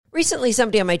Recently,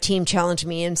 somebody on my team challenged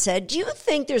me and said, do you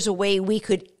think there's a way we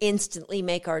could instantly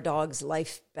make our dog's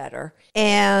life better?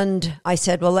 And I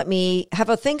said, well, let me have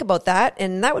a think about that.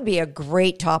 And that would be a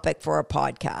great topic for a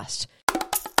podcast.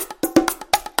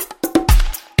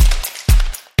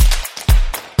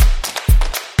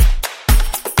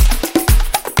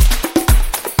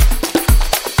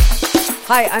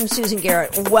 Hi, I'm Susan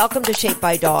Garrett. Welcome to Shaped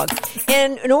by Dog.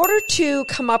 And in order to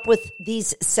come up with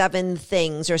these 7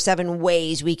 things or 7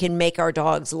 ways we can make our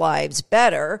dogs' lives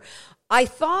better, I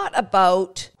thought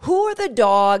about who are the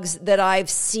dogs that I've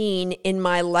seen in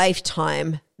my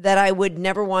lifetime that I would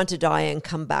never want to die and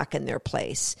come back in their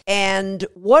place. And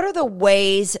what are the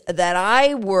ways that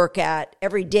I work at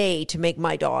every day to make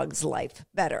my dog's life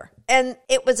better? And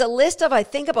it was a list of, I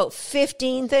think, about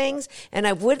 15 things, and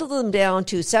I've whittled them down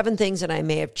to 7 things, and I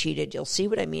may have cheated. You'll see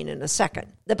what I mean in a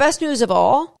second. The best news of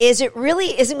all is it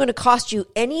really isn't going to cost you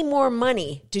any more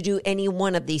money to do any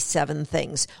one of these 7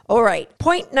 things. All right,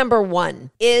 point number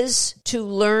 1 is to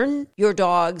learn your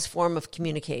dog's form of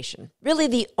communication. Really,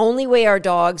 the only way our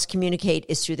dogs communicate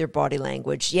is through their body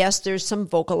language. Yes, there's some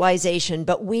vocalization,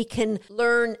 but we can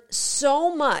learn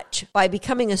so much by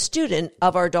becoming a student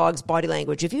of our dog's body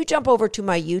language. If you jump over to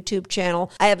my YouTube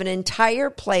channel, I have an entire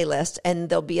playlist, and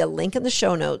there'll be a link in the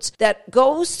show notes that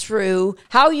goes through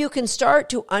how you can start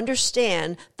to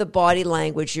understand the body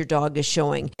language your dog is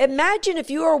showing. Imagine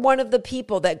if you are one of the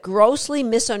people that grossly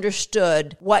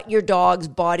misunderstood what your dog's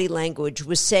body language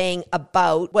was saying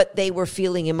about what they were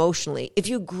feeling emotionally. If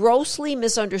you grossly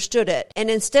misunderstood it,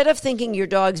 and instead of thinking your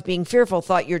dog's being fearful,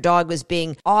 thought your dog was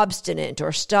being obstinate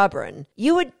or stubborn,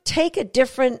 you would take a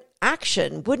different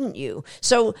action, wouldn't you?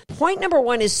 So point number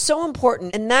 1 is so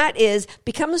important, and that is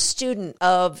become a student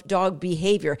of dog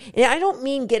behavior. And I don't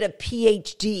mean get a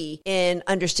PhD in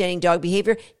understanding dog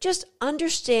behavior, just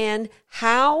understand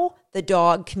how the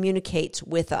dog communicates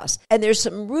with us. And there's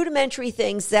some rudimentary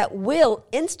things that will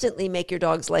instantly make your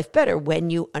dog's life better when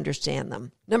you understand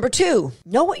them. Number 2,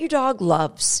 know what your dog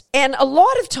loves. And a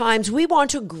lot of times we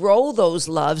want to grow those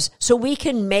loves so we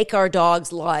can make our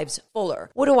dog's lives fuller.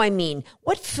 What do I mean?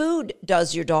 What food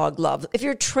does your dog love? If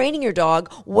you're training your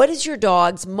dog, what is your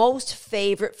dog's most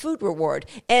favorite food reward?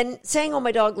 And saying, oh,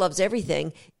 my dog loves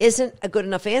everything isn't a good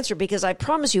enough answer, because I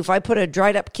promise you, if I put a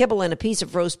dried up kibble in a piece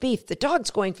of roast beef, the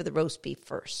dog's going for the roast beef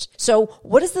first. So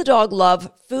what does the dog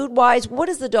love food-wise? What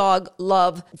does the dog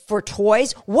love for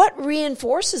toys? What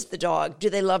reinforces the dog?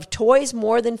 Do they love toys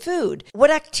more than food?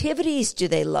 What activities do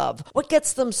they love? What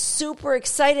gets them super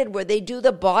excited where they do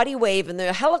the body wave and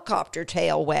the helicopter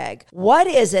tail wag? What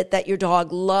is it that your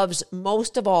dog loves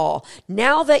most of all?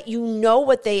 Now that you know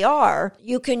what they are,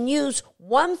 you can use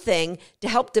one thing to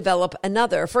help develop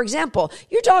another. For example,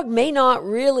 your dog may not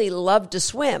really love to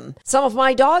swim. Some of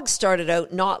my dogs started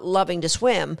out not loving to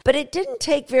swim, but it didn't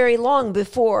take very long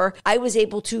before I was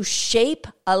able to shape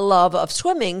a love of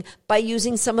swimming by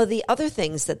using some of the other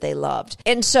things that they loved.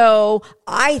 And so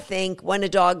I think when a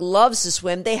dog loves to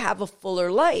swim, they have a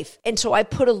fuller life. And so I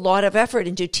put a lot of effort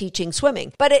into teaching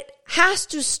swimming. But it has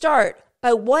to start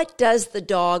by what does the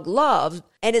dog love?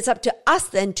 And it's up to us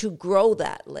then to grow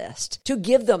that list, to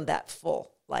give them that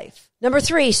full life. Number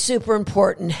 3, super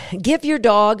important. Give your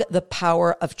dog the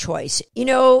power of choice. You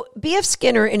know, B.F.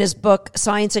 Skinner, in his book,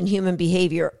 Science and Human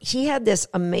Behavior, he had this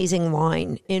amazing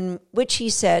line in which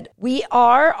he said, we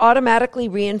are automatically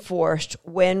reinforced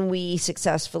when we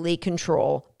successfully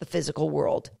control the physical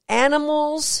world.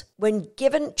 Animals, when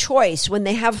given choice, when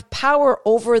they have power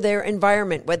over their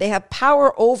environment, when they have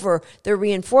power over their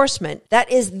reinforcement,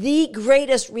 that is the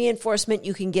greatest reinforcement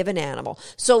you can give an animal.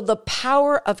 So the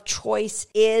power of choice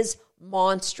is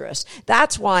monstrous.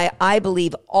 That's why I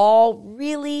believe all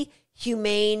really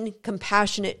humane,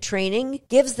 compassionate training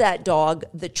gives that dog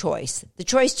the choice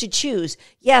to choose.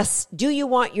 Yes, do you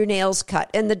want your nails cut?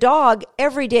 And the dog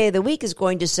every day of the week is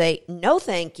going to say, no,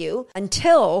 thank you,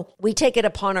 until we take it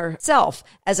upon ourselves,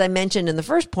 as I mentioned in the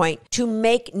first point, to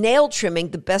make nail trimming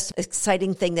the best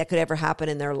exciting thing that could ever happen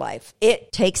in their life.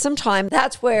 It takes some time.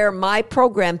 That's where my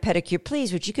program, Pedicure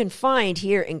Please, which you can find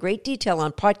here in great detail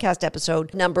on podcast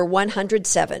episode number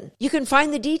 107. You can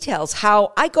find the details,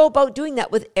 how I go about doing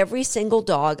that with every single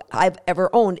dog I've ever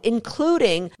owned,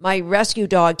 including my rescue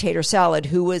dog, Tater Salad,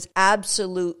 who was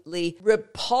absolutely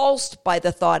repulsed by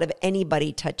the thought of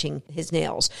anybody touching his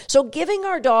nails. So giving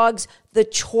our dogs the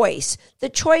choice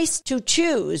to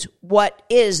choose what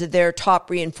is their top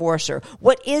reinforcer,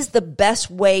 what is the best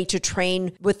way to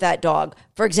train with that dog.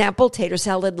 For example, Tater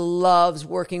Salad loves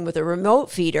working with a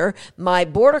remote feeder. My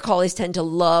Border Collies tend to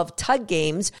love tug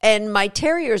games, and my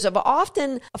Terriers have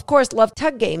often, of course, loved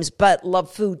tug games, but love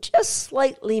food just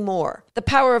slightly more. The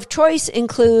power of choice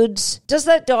includes, does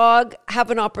that dog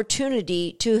have an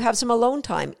opportunity to have some alone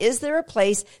time? Is there a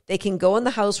place they can go in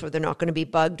the house where they're not going to be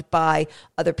bugged by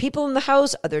other people in the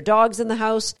house, other dogs in the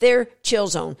house? Their chill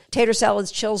zone. Tater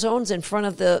Salad's chill zone's in front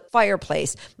of the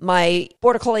fireplace. My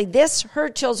Border Collie, her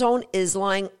chill zone is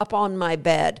lying up on my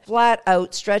bed, flat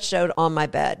out, stretched out on my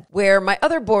bed. Where my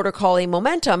other Border Collie,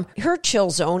 Momentum, her chill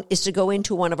zone is to go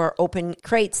into one of our open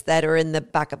crates that are in the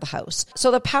back of the house. So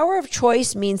the power of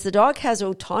choice means the dog has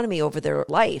autonomy over their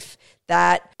life.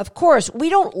 That, of course, we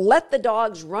don't let the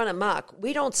dogs run amok.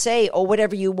 We don't say, oh,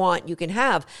 whatever you want, you can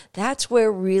have. That's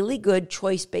where really good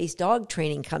choice-based dog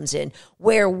training comes in,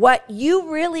 where what you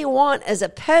really want as a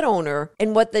pet owner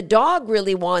and what the dog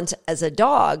really wants as a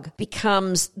dog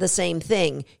becomes the same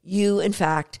thing. You, in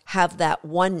fact, have that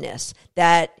oneness,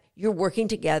 that you're working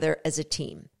together as a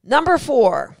team. Number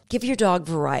 4, give your dog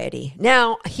variety.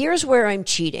 Now, here's where I'm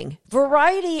cheating.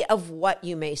 Variety of what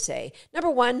you may say.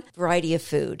 Number 1, variety of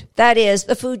food. That is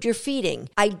the food you're feeding.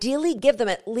 Ideally, give them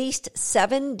at least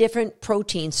 7 different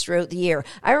proteins throughout the year.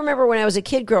 I remember when I was a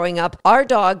kid growing up, our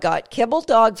dog got kibble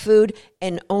dog food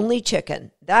and only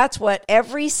chicken. That's what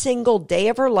every single day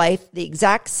of her life, the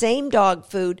exact same dog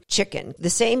food, chicken. The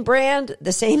same brand,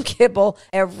 the same kibble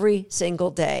every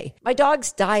single day. My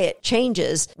dog's diet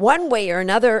changes one way or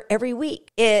another every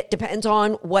week. It depends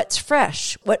on what's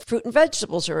fresh, what fruit and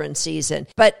vegetables are in season.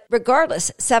 But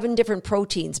regardless, 7 different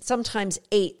proteins, sometimes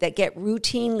 8 that get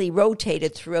routinely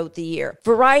rotated throughout the year.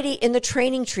 Variety in the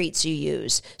training treats you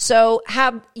use. So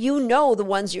have the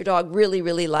ones your dog really,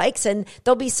 really likes, and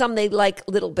there'll be some they like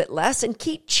a little bit less, and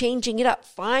keep changing it up.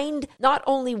 Find not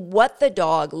only what the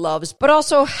dog loves, but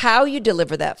also how you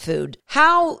deliver that food,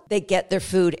 how they get their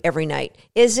food every night.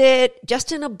 Is it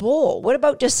just in a bowl? What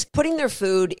about just putting their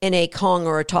food in a Kong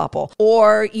or a Topple?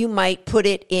 Or you might put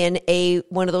it in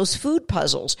one of those food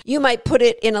puzzles. You might put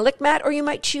it in a lick mat, or you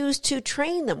might choose to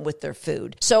train them with their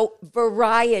food. So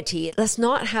variety. Let's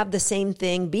not have the same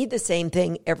thing, be the same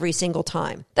thing every single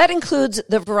time. That includes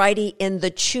the variety in the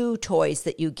chew toys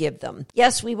that you give them.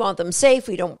 Yes, we want them safe.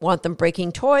 We don't want them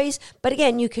breaking toys. But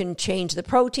again, you can change the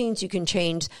proteins, you can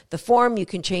change the form, you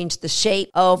can change the shape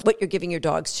of what you're giving your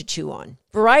dogs to chew on.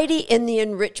 Variety in the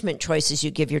enrichment choices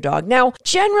you give your dog. Now,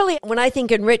 generally, when I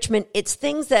think enrichment, it's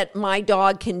things that my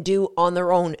dog can do on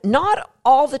their own. Not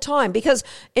all the time, because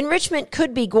enrichment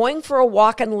could be going for a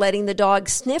walk and letting the dog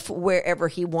sniff wherever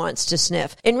he wants to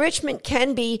sniff. Enrichment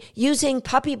can be using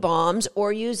puppy bombs,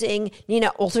 or using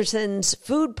Nina Olterson's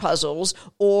food puzzles,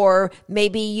 or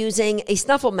maybe using a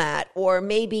snuffle mat, or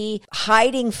maybe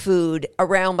hiding food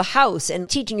around the house and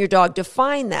teaching your dog to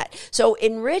find that. So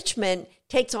enrichment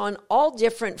takes on all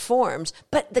different forms,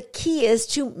 but the key is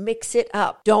to mix it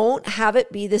up. Don't have it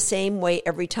be the same way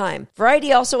every time.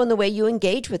 Variety also in the way you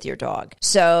engage with your dog.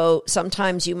 So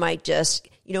sometimes you might just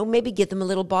maybe give them a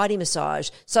little body massage.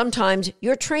 Sometimes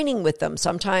you're training with them.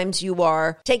 Sometimes you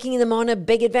are taking them on a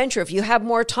big adventure. If you have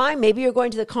more time, maybe you're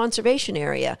going to the conservation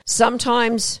area.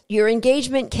 Sometimes your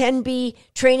engagement can be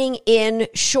training in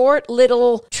short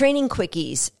little training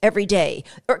quickies every day,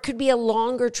 or it could be a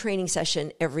longer training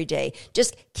session every day.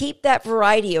 Just keep that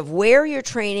variety of where you're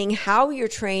training, how you're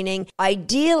training.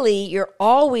 Ideally, you're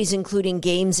always including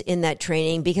games in that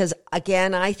training, because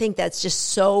again, I think that's just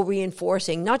so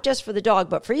reinforcing, not just for the dog,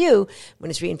 but for you. When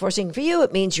it's reinforcing for you,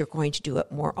 it means you're going to do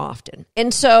it more often.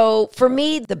 And so for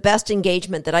me, the best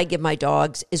engagement that I give my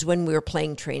dogs is when we're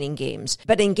playing training games.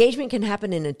 But engagement can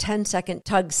happen in a 10-second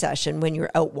tug session when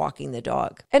you're out walking the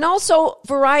dog. And also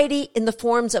variety in the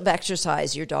forms of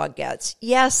exercise your dog gets.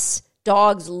 Yes,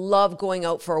 dogs love going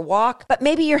out for a walk, but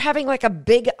maybe you're having like a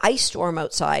big ice storm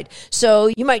outside. So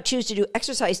you might choose to do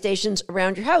exercise stations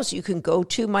around your house. You can go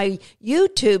to my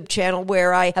YouTube channel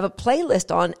where I have a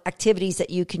playlist on activities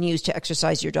that you can use to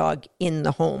exercise your dog in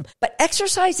the home. But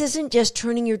exercise isn't just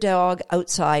turning your dog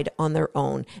outside on their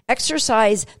own.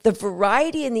 Exercise, the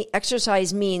variety in the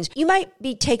exercise means you might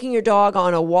be taking your dog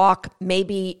on a walk,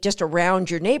 maybe just around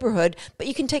your neighborhood, but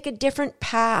you can take a different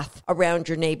path around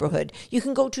your neighborhood. You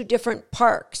can go to different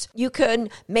parks. You can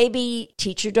maybe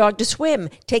teach your dog to swim,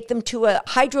 take them to a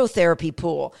hydrotherapy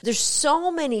pool. There's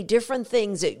so many different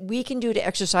things that we can do to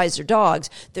exercise their dogs.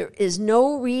 There is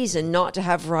no reason not to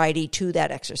have variety to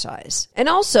that exercise. And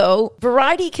also,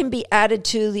 variety can be added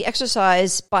to the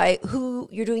exercise by who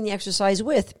you're doing the exercise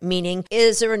with, meaning,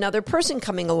 is there another person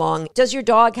coming along? Does your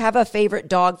dog have a favorite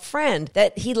dog friend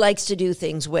that he likes to do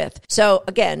things with? So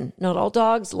again, not all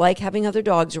dogs like having other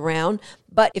dogs around,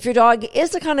 but if your dog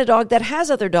is the kind of dog that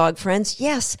has other dog friends,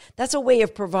 yes, that's a way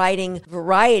of providing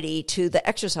variety to the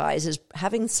exercise, is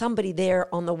having somebody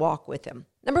there on the walk with him.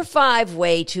 Number 5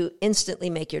 way to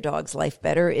instantly make your dog's life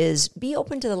better is be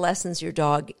open to the lessons your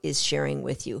dog is sharing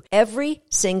with you every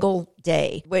single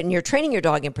day. When you're training your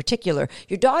dog in particular,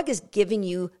 your dog is giving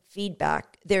you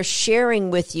feedback. They're sharing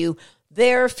with you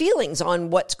their feelings on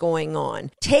what's going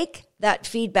on. Take that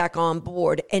feedback on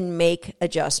board and make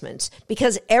adjustments.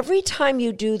 Because every time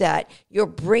you do that, you're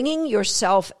bringing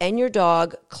yourself and your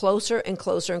dog closer and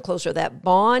closer and closer. That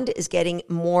bond is getting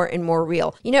more and more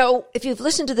real. You know, if you've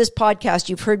listened to this podcast,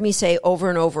 you've heard me say over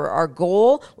and over, our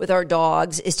goal with our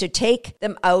dogs is to take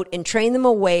them out and train them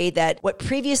away that what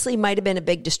previously might have been a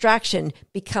big distraction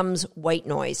becomes white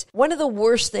noise. One of the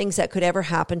worst things that could ever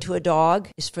happen to a dog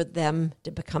is for them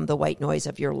to become the white noise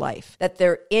of your life. That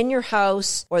they're in your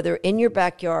house or they're in your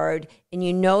backyard and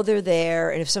you know they're there.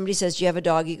 And if somebody says, do you have a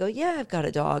dog? You go, yeah, I've got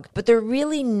a dog. But they're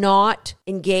really not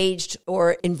engaged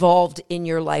or involved in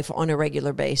your life on a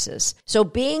regular basis. So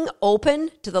being open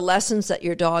to the lessons that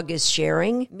your dog is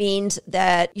sharing means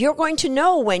that you're going to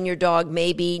know when your dog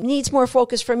maybe needs more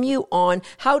focus from you on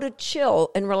how to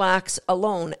chill and relax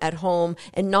alone at home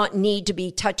and not need to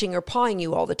be touching or pawing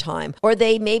you all the time. Or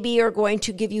they maybe are going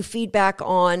to give you feedback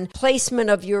on placement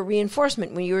of your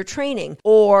reinforcement when you were training,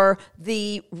 or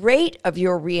the rate of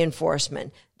your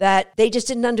reinforcement, that they just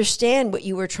didn't understand what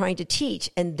you were trying to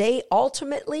teach. And they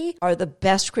ultimately are the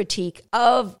best critique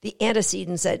of the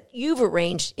antecedents that you've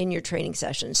arranged in your training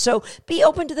sessions. So be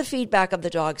open to the feedback of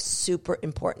the dog. Super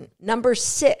important. Number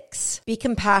 6, be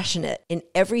compassionate in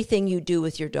everything you do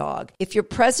with your dog. If you're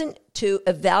present to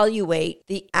evaluate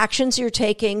the actions you're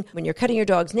taking when you're cutting your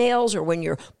dog's nails, or when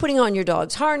you're putting on your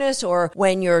dog's harness, or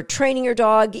when you're training your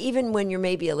dog, even when you're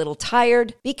maybe a little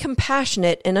tired, be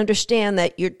compassionate and understand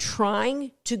that you're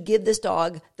trying to give this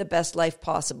dog the best life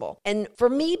possible. And for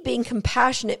me, being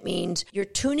compassionate means you're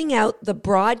tuning out the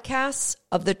broadcasts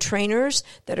of the trainers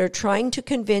that are trying to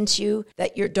convince you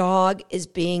that your dog is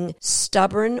being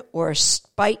stubborn or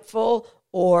spiteful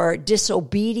or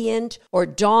disobedient or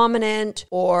dominant,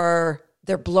 or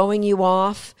they're blowing you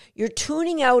off. You're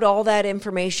tuning out all that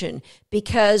information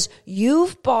because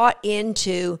you've bought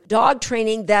into dog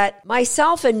training that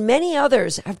myself and many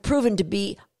others have proven to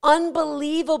be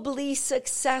unbelievably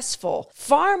successful,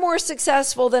 far more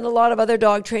successful than a lot of other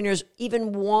dog trainers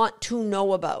even want to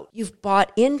know about. You've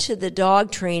bought into the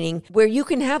dog training where you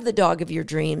can have the dog of your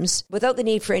dreams without the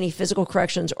need for any physical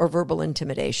corrections or verbal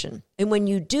intimidation. And when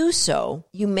you do so,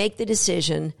 you make the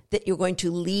decision that you're going to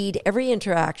lead every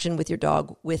interaction with your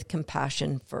dog with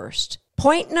compassion first.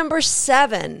 Point number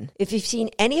 7, if you've seen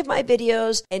any of my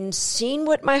videos and seen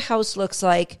what my house looks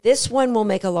like, this one will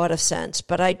make a lot of sense.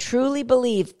 But I truly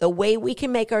believe the way we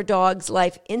can make our dog's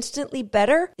life instantly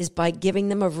better is by giving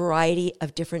them a variety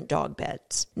of different dog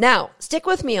beds. Now, stick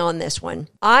with me on this one.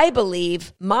 I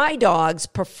believe my dogs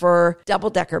prefer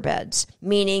double-decker beds,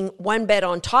 meaning one bed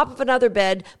on top of another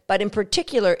bed. But in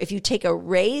particular, if you take a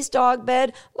raised dog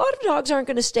bed, a lot of dogs aren't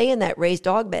going to stay in that raised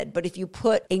dog bed. But if you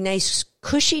put a nice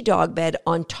cushy dog bed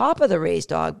on top of the raised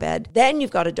dog bed, then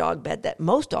you've got a dog bed that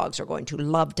most dogs are going to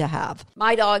love to have.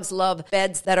 My dogs love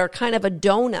beds that are kind of a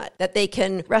donut that they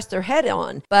can rest their head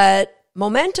on. But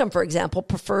Momentum, for example,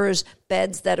 prefers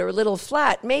beds that are a little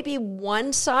flat. Maybe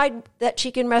one side that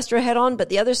she can rest her head on, but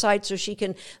the other side so she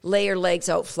can lay her legs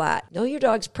out flat. Know your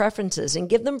dog's preferences and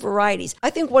give them varieties. I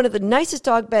think one of the nicest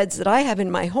dog beds that I have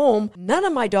in my home, none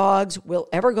of my dogs will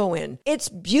ever go in. It's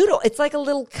beautiful. It's like a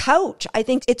little couch. I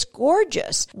think it's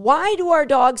gorgeous. Why do our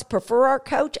dogs prefer our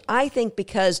couch? I think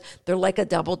because they're like a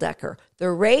double-decker.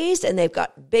 They're raised and they've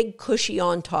got big cushy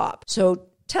on top. So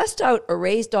test out a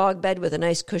raised dog bed with a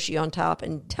nice cushy on top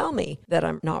and tell me that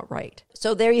I'm not right.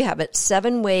 So there you have it.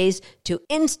 7 ways to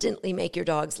instantly make your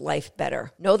dog's life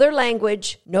better. Know their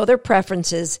language, know their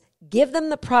preferences, give them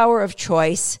the power of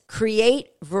choice,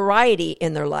 create variety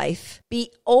in their life,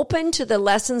 be open to the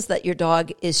lessons that your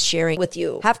dog is sharing with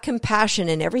you, have compassion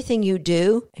in everything you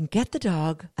do, and get the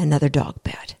dog another dog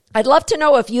bed. I'd love to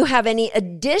know if you have any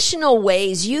additional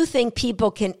ways you think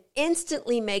people can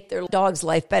instantly make their dog's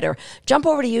life better. Jump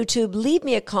over to YouTube, leave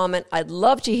me a comment. I'd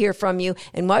love to hear from you.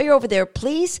 And while you're over there,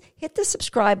 please hit the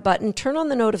subscribe button, turn on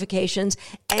the notifications,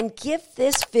 and give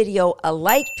this video a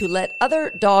like to let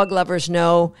other dog lovers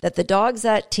know that the Dogs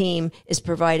That Team is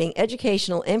providing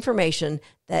educational information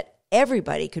that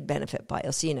everybody could benefit by.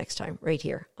 I'll see you next time right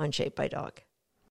here on Shaped by Dog.